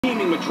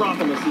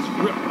metropolis is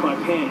gripped by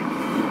panic.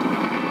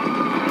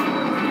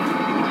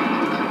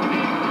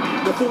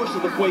 The force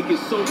of the quake is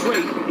so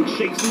great, it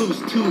shakes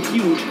loose two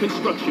huge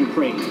construction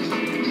cranes.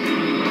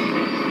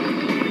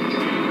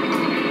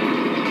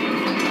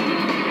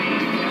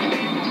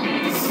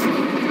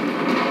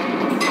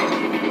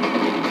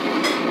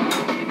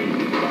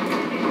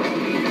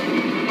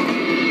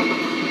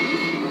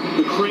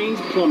 The cranes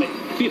plummet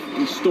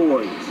 50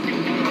 stories,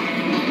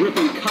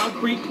 ripping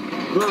concrete,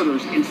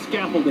 girders, and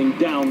scaffolding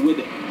down with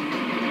it.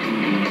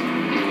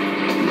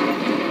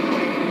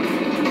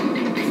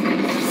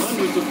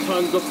 Hundreds of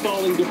tons of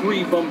falling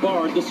debris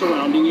bombard the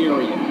surrounding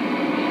area.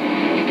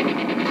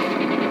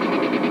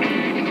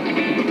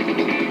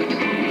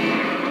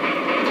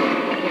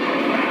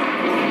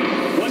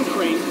 One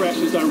crane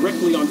crashes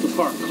directly onto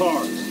parked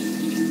cars.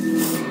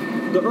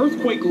 The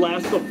earthquake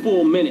lasts a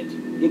full minute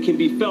and can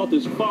be felt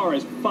as far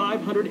as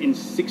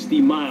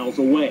 560 miles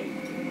away.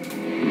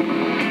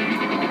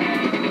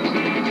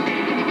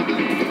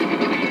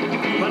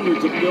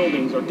 Hundreds of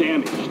buildings are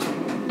damaged.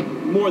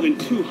 More than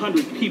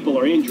 200 people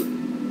are injured.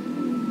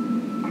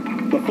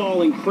 The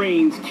falling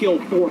cranes kill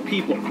 4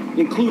 people,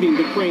 including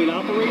the crane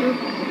operator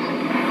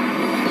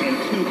and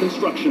 2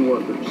 construction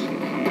workers.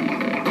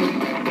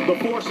 The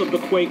force of the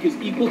quake is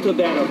equal to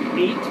that of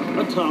 8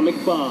 atomic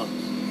bombs.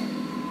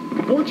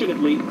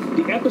 Fortunately,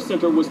 the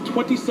epicenter was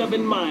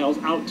 27 miles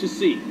out to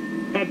sea.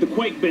 Had the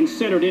quake been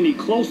centered any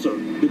closer,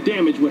 the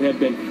damage would have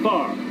been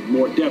far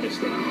more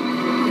devastating.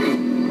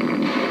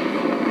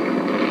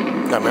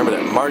 I remember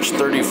that, March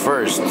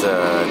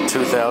 31st,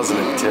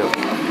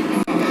 2002.